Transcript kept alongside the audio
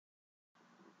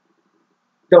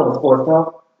Don't Sports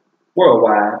Talk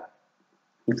worldwide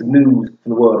with some news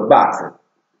from the world of boxing.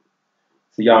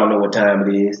 So y'all know what time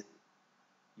it is.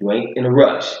 You ain't in a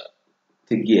rush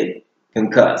to get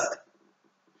concussed.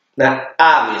 Now,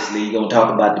 obviously, you're going to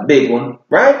talk about the big one,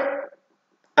 right?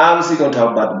 Obviously, you're going to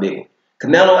talk about the big one.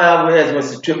 Canelo Alvarez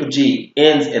versus Triple G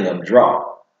ends in a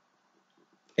draw.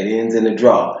 It ends in a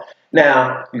draw.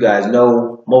 Now, you guys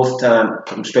know most of the time,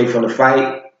 come straight from the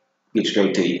fight, get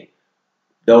straight to you.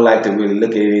 Don't like to really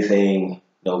look at anything,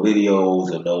 no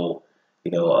videos or no,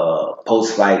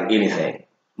 post-fight anything.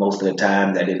 Most of the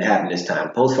time, that didn't happen this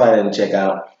time. Post-fight I didn't check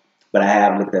out, but I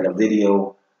have looked at a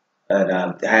video, and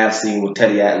I have seen what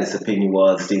Teddy Atlas' opinion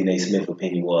was, Stephen A. Smith's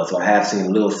opinion was. So I have seen a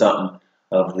little something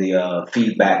of the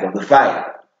feedback of the fight.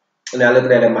 And I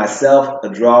looked at it myself, a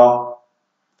draw.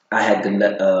 I had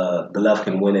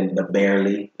Golovkin winning, but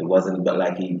barely. It wasn't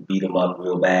like he beat him up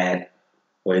real bad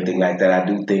or anything like that. I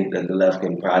do think that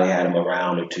Golovkin probably had him a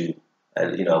round or two,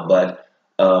 but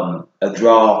a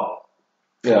draw,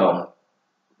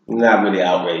 not really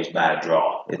outraged by a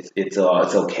draw. It's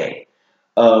okay.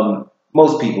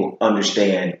 Most people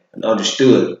understand and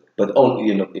understood, but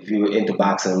only if you're into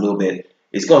boxing a little bit,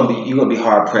 you're gonna be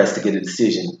hard pressed to get a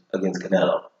decision against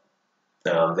Canelo.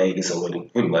 Vegas or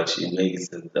pretty much in Vegas,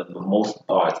 the most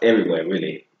parts everywhere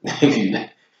really. If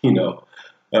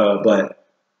but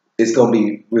it's gonna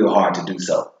be real hard to do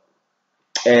so,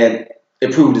 and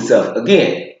it proved itself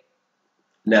again.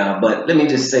 Now, but let me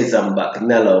just say something about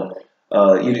Canelo.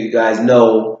 You guys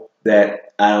know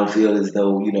that I don't feel as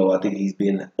though, I think he's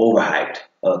been overhyped,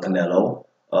 Canelo,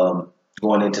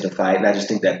 going into the fight. And I just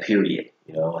think that period,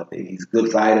 I think he's a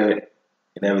good fighter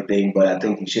and everything, but I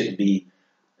think he shouldn't be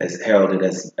as heralded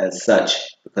as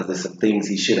such because there's some things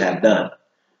he should have done.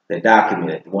 They're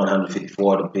documented, the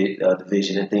 154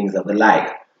 division and things of the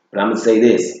like. But I'm going to say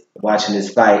this, watching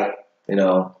this fight,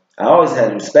 I always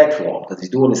had respect for him because he's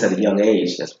doing this at a young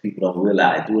age. That's what people don't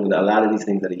realize. Doing a lot of these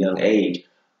things at a young age.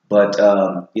 But,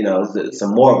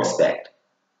 some more respect.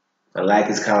 I like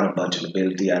his counter-punching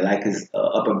ability. I like his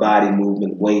upper body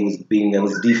movement, the way he was being there.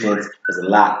 His defense is a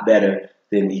lot better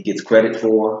than he gets credit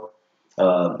for.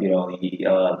 When he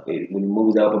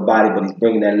moves the upper body, but he's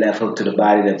bringing that left hook to the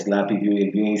body. That's a lot of people,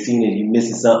 if you ain't seen it, you're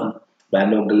missing something. But I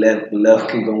know the left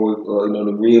can go work,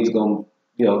 the ribs going,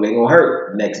 they're going to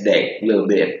hurt next day a little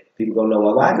bit. People going to know,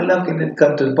 well, why Golovkin didn't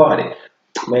come to the party?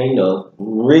 Man,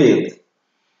 ribs.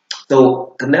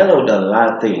 So Canelo done a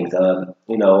lot of things, sometimes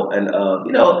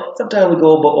we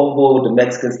go overboard with the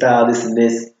Mexican style, this and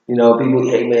this. People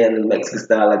hate, man, the Mexican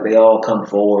style, like they all come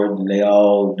forward and they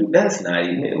all do. That's not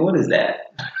even, what is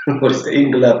that? What is the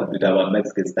English talking about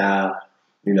Mexican style,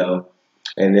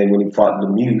 And then when he fought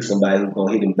Lemieux, somebody who's going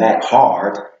to hit him back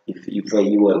hard, if you say,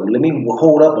 let me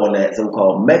hold up on that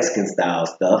so-called Mexican style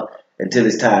stuff until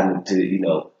it's time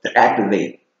to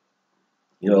activate.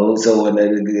 So and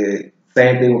then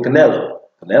same thing with Canelo.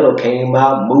 Canelo came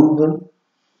out moving,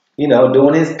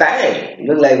 doing his thing.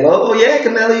 Look like, oh yeah,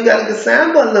 Canelo, you got to get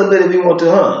samba a little bit if you want to,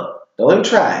 huh? Don't even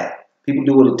try it. People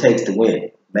do what it takes to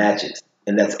win matches,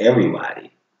 and that's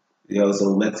everybody.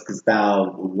 So Mexican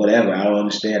style, whatever, I don't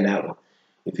understand that one.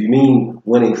 If you mean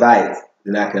winning fights,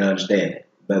 then I can understand it.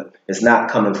 But it's not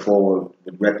coming forward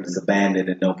with reckless abandon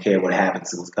and don't care what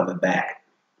happens to what's coming back.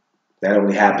 That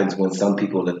only happens when some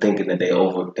people are thinking that they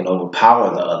can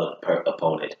overpower the other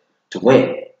opponent to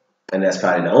win. And that's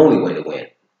probably the only way to win.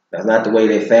 That's not the way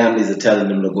their families are telling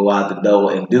them to go out the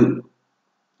door and do.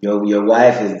 Your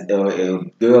wife or your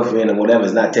girlfriend or whatever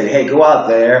is not telling you, hey, go out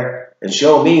there and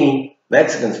show me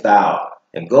Mexican style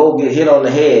and go get hit on the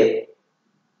head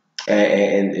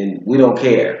and we don't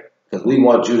care because we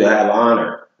want you to have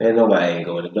honor. And nobody ain't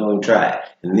going to, don't even try it.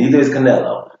 And neither is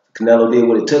Canelo. Canelo did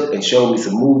what it took and showed me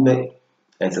some movement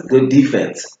and some good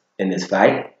defense in this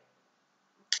fight.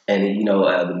 And,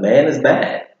 the man is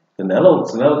bad.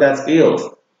 Canelo got skills.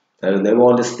 They were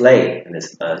on display. And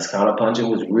his counter-punching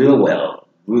was real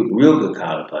good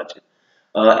counter-punching.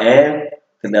 And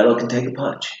Canelo can take a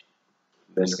punch.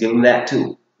 Let's give him that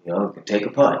too. He can take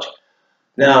a punch.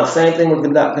 Now, same thing with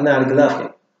Gennady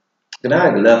Golovkin.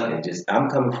 Gennady Golovkin, I'm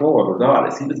coming forward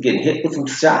regardless. He was getting hit with some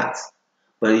shots.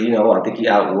 But, I think he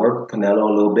outworked Canelo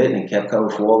a little bit and he kept coming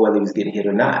forward whether he was getting hit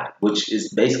or not, which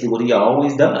is basically what he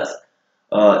always does.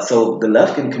 So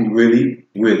Golovkin can really,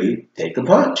 really take a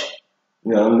punch. It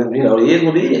is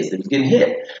what it is. He was getting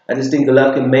hit. I just think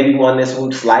Golovkin maybe won this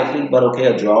one slightly, but okay,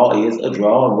 a draw is a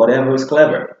draw and whatever is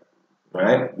clever.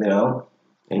 Right?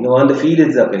 Ain't no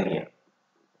undefeateds up in here.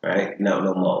 Right? No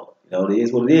more. It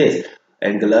is what it is.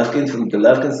 And from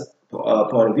Golovkin's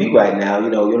point of view right now,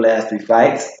 your last 3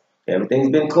 fights,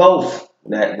 everything's been close.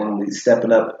 That when we're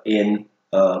stepping up in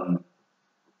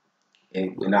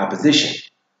in opposition.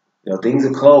 You know, things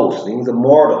are close, things are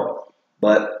mortal,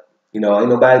 but you know, ain't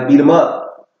nobody beat him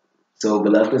up. So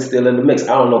Golovkin's still in the mix.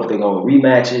 I don't know if they're gonna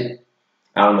rematch it.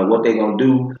 I don't know what they're gonna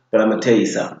do, but I'm gonna tell you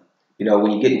something. You know,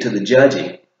 when you get into the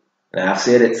judging, and I've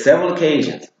said it several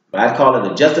occasions, but I call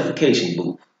it a justification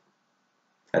booth.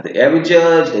 After every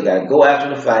judge, they gotta go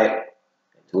after the fight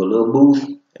to a little booth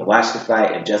and watch the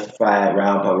fight and justify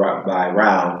round by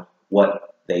round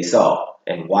what they saw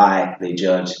and why they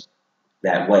judged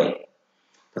that way.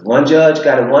 Because one judge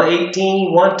got a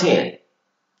 118, 110.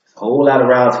 It's a whole lot of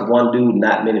rounds for one dude,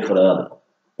 not many for the other.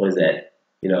 What is that?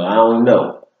 You know, I don't even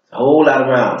know. It's a whole lot of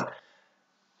rounds.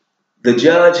 The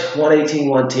judge, 118,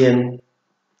 110,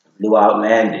 a little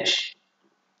outlandish.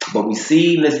 But we've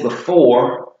seen this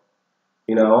before,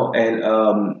 you know,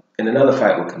 and in another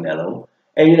fight with CANELO.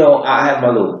 And, you know, I have my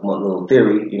little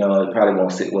theory. You know, it probably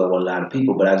won't sit well with a lot of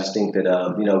people, but I just think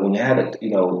that, you know, when you had,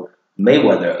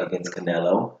 Mayweather against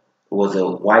CANELO, it was a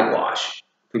whitewash,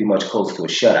 pretty much close to a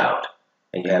shutout.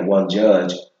 And you had one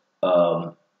judge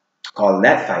calling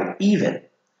that fight even.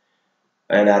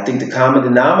 And I think the common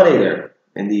denominator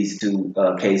in these two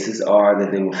cases are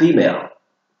that they were female.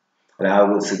 And I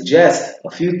would suggest a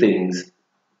few things.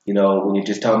 You know, when you're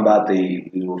just talking about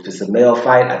if it's a male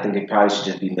fight, I think it probably should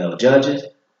just be male judges.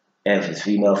 And if it's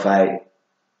female fight,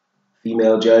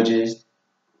 female judges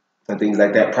and things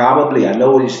like that. Probably, I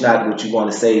know it's not what you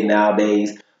want to say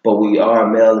nowadays, but we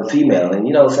are male and female. And,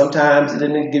 you know, sometimes, let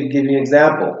me give you an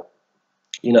example.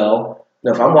 You know,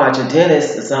 if I'm watching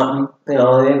tennis or something, you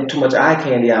know, there ain't too much eye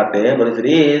candy out there. But if it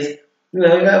is, you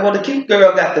know, you got, well, the cute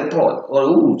girl got the point. Or,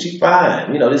 ooh, she's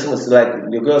fine. You know, this one's like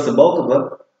your girl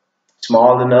Sabokova,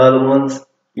 smaller than the other ones,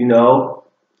 you know.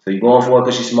 So you're going for it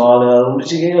because she's smaller than the other ones. But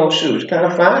she, you know, shoot, she's kind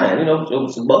of fine. You know,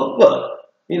 Sabokova,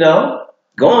 you know,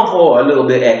 going for a little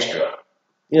bit extra.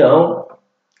 You know,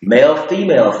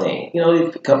 male-female thing. You know,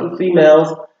 a couple of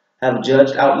females have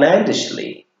judged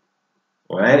outlandishly,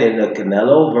 right? In the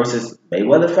CANELO versus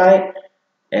Mayweather fight,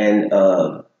 and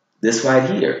this fight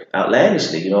here,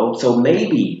 outlandishly, you know. So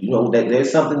maybe, you know, that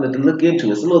there's something to look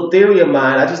into. It's a little theory of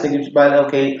mine. I just think it's probably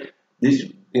okay. This,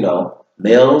 you know,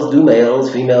 males do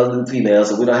males, females do females,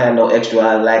 so we don't have no extra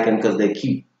eye lacking because they're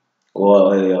cute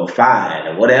or, you know, fine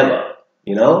or whatever.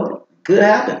 You know, could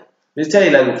happen. Just tell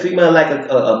you, like a female, like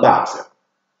a boxer.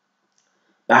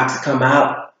 Boxer come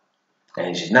out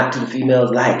and she's not to the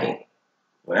female's liking,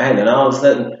 right? And all of a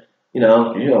sudden, you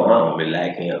know, I don't really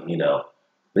like him, you know.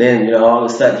 Then, you know, all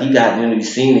of a sudden he got, you know, you've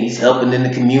seen he's helping in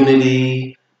the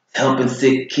community, helping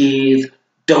sick kids,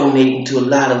 donating to a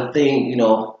lot of things, you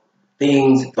know,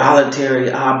 voluntary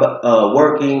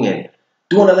working and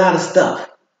doing a lot of stuff,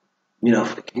 you know,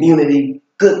 for the community.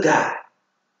 Good guy,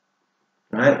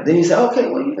 right? Then you say, okay,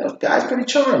 well, you know, this guy's pretty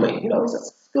charming, you know,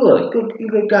 he's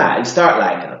good guy. You start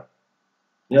liking him,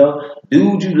 you know,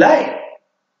 dude you like.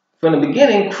 From the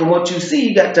beginning, from what you see,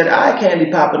 you got that eye candy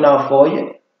popping off for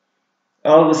you.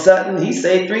 All of a sudden, he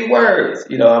say 3 words.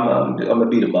 You know, I'm gonna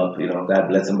beat him up. You know, God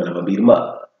bless him, but I'm gonna beat him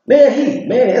up. Man, he's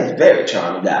a very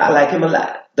charming guy. I like him a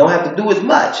lot. Don't have to do as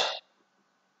much.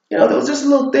 You know, there was just a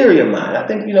little theory of mine. I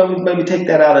think, you know, we maybe take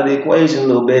that out of the equation a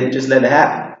little bit and just let it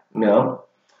happen. You know,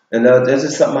 and that's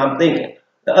just something I'm thinking.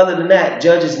 Other than that,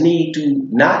 judges need to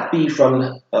not be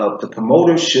from the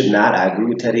promoters should not. I agree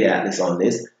with Teddy Atlas on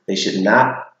this. They should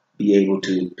not be able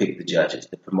to pick the judges,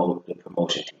 the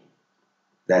promotion team.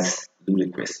 That's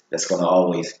ludicrous. It's gonna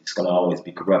always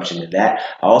be corruption in that.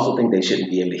 I also think they shouldn't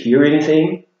be able to hear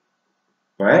anything,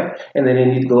 right? And then they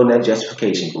need to go in that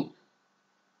justification booth.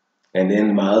 And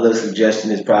then my other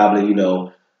suggestion is probably, you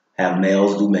know, have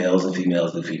males do males and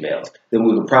females do females. Then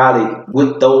we would probably,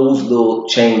 with those little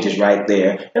changes right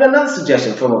there. And another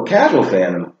suggestion from a casual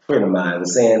friend of mine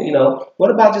was saying, you know,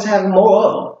 what about just having more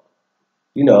of them?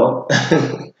 You know,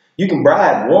 you can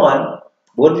bribe 1.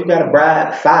 What if you got to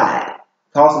bribe 5?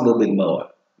 Cost a little bit more.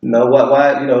 You know what?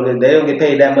 Why? You know, they don't get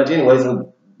paid that much anyway.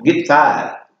 So get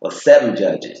 5 or 7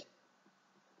 judges.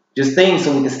 Just things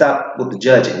so we can stop with the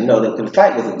judging. You know, the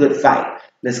fight was a good fight.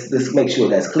 Let's make sure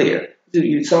that's clear.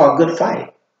 You saw a good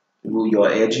fight. You're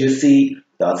on the edge of your seat.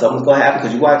 Thought something's gonna happen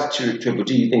because you watch Triple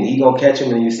G. You think he gonna catch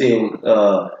him, and you see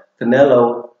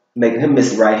CANELO making him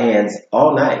miss right hands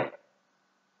all night.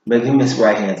 Making him miss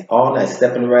right hands all night,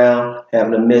 stepping around,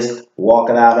 having a miss,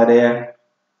 walking out of there.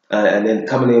 And then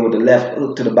coming in with the left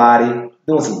hook to the body,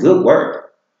 doing some good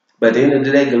work. But at the end of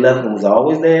the day, Golovkin was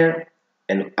always there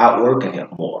and outworking him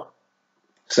more.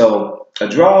 So a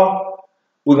draw,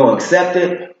 we're going to accept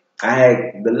it. I had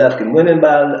Golovkin winning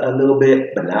by a little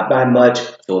bit, but not by much.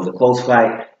 So it was a close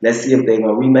fight. Let's see if they're going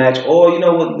to rematch. Or, you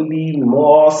know what would be even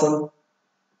more awesome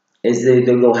is they're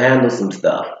going to handle some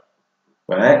stuff.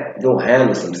 right? Go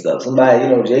handle some stuff. Somebody,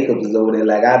 Jacobs is over there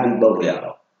like, I beat both of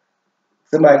y'all.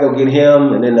 Somebody go get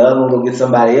him, and then the other one go get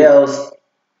somebody else,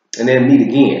 and then meet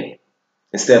again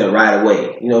instead of right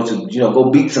away. Go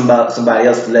beat somebody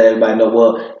else to let everybody know,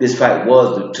 well, this fight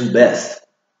was the two best.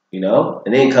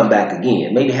 And then come back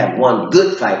again. Maybe have one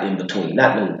good fight in between,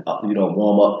 not no,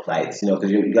 warm up fights,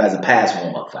 because you guys are past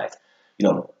warm up fights.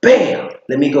 Bam!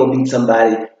 Let me go beat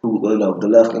somebody who,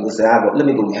 Golovkin will say, let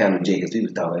me go handle Jacobs. He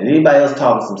was talking. And anybody else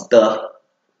talking some stuff,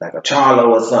 like a Charlo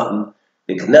or something,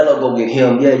 then CANELO go get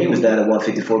him. Yeah, you was down at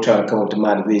 154 trying to come up to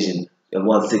my division at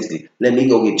 160. Let me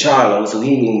go get Charlo so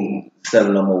he ain't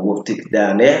selling no more wolf tickets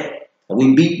down there. And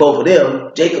we beat both of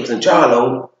them, Jacobs and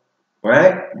Charlo,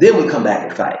 right? Then we come back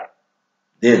and fight.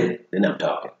 Then I'm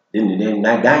talking. Then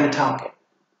now you're talking.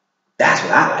 That's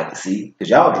what I like to see. Because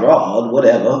y'all draw,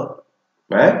 whatever.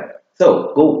 Right?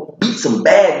 So go beat some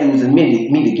bad dudes and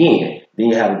meet again. Then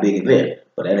you have a big event.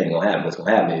 But that ain't gonna happen. What's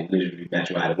gonna happen is literally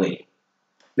rematch right away.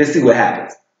 Let's see what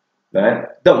happens.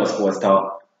 Right? Double Sports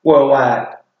Talk.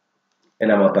 Worldwide. And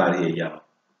I'm up out of here, y'all.